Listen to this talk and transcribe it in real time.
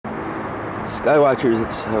Skywatchers,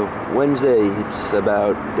 it's Wednesday. It's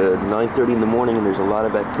about 9:30 in the morning, and there's a lot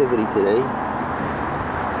of activity today.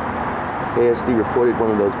 KSD reported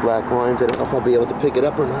one of those black lines. I don't know if I'll be able to pick it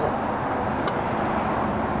up or not,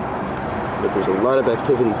 but there's a lot of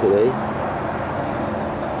activity today.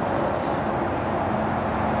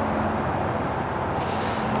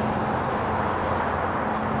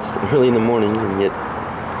 It's early in the morning, and yet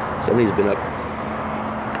somebody's been up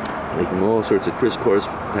making all sorts of crisscross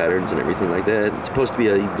patterns and everything like that. It's supposed to be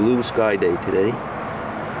a blue sky day today.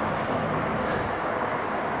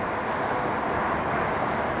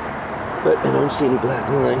 But I don't see any black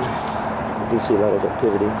line. I do see a lot of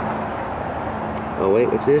activity. Oh wait,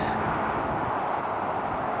 what's this?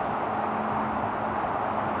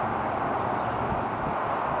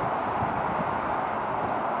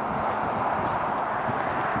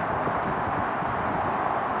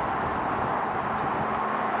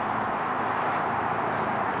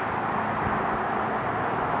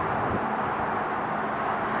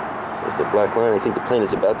 There's the black line. I think the plane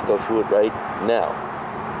is about to go through it right now.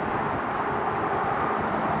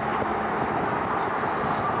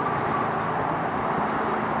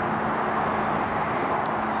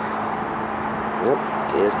 Yep,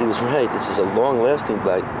 KSD was right. This is a long-lasting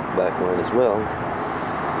black line as well.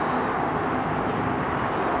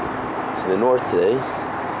 To the north today.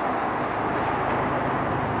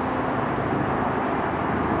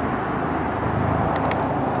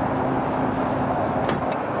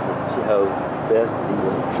 See how fast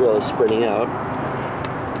the trail is spreading out.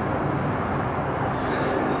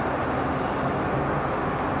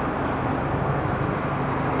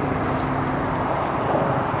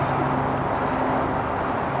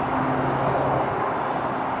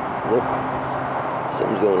 Yep,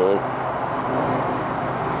 something's going on.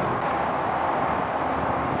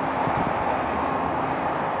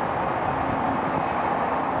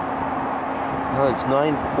 Well, it's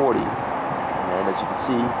 9:40, and as you can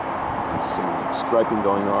see, some striping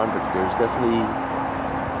going on, but there's definitely,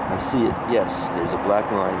 I see it, yes, there's a black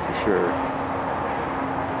line for sure.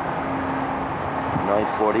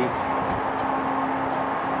 9:40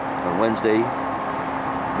 on Wednesday,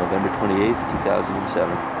 November 28th,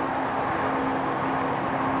 2007.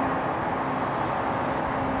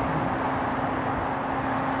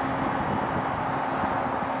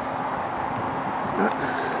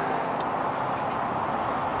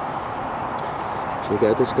 Check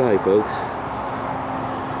out the sky, folks.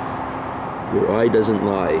 Your eye doesn't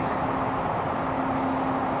lie.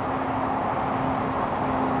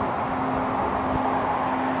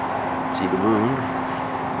 See the moon.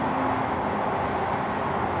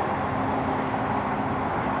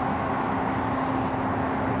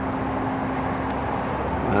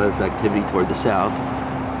 A lot of activity toward the south.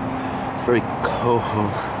 It's very cold.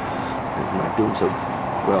 I'm not doing so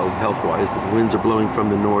well health-wise, but the winds are blowing from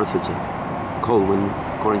the north. It's a cold wind.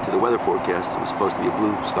 According to the weather forecast, it was supposed to be a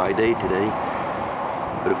blue sky day today.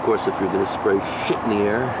 But of course, if you're going to spray shit in the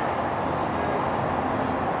air,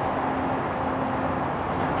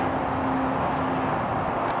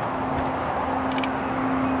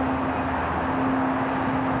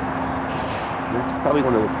 that's probably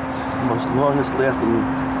one of the most longest lasting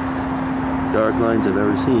dark lines I've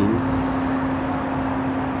ever seen.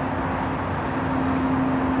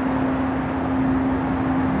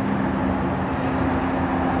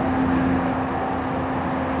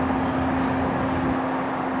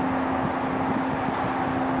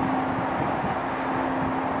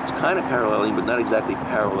 Kind of paralleling, but not exactly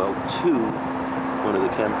parallel to one of the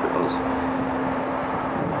chemtrails.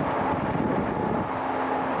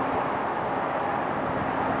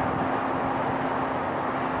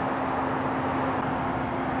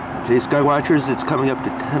 Okay, Skywatchers, it's coming up to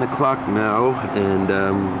 10 o'clock now, and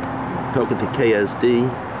talking to KSD.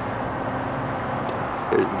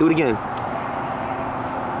 Do it again.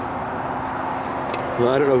 Well,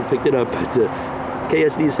 I don't know if I picked it up, but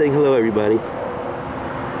KSD is saying hello, everybody.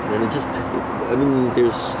 And it just, I mean,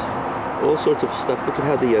 there's all sorts of stuff. Look at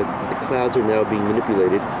how the clouds are now being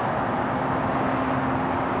manipulated.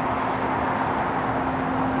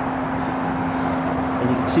 And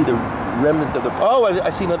you can see the remnant of the, oh, I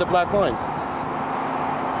see another black line.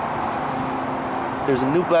 There's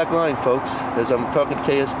a new black line, folks, as I'm talking to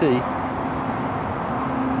KSD.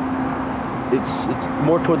 It's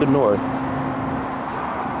more toward the north.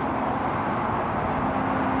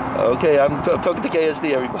 Okay, I'm talking to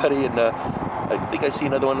KSD, everybody, and I think I see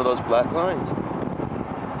another one of those black lines.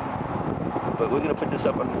 But we're going to put this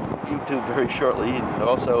up on YouTube very shortly, and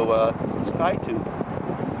also SkyTube.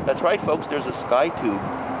 That's right, folks, there's a SkyTube.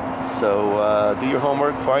 So do your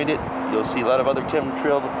homework, find it. You'll see a lot of other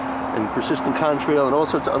chemtrail and persistent contrail and all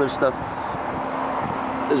sorts of other stuff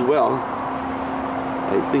as well.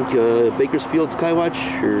 I think Bakersfield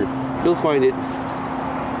Skywatch, or you'll find it.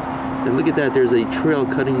 And look at that, there's a trail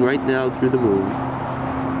cutting right now through the moon.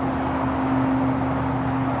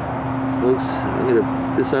 Folks, I'm going to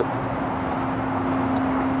put this up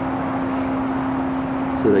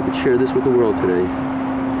so that I could share this with the world today.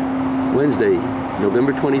 Wednesday,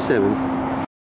 November 27th,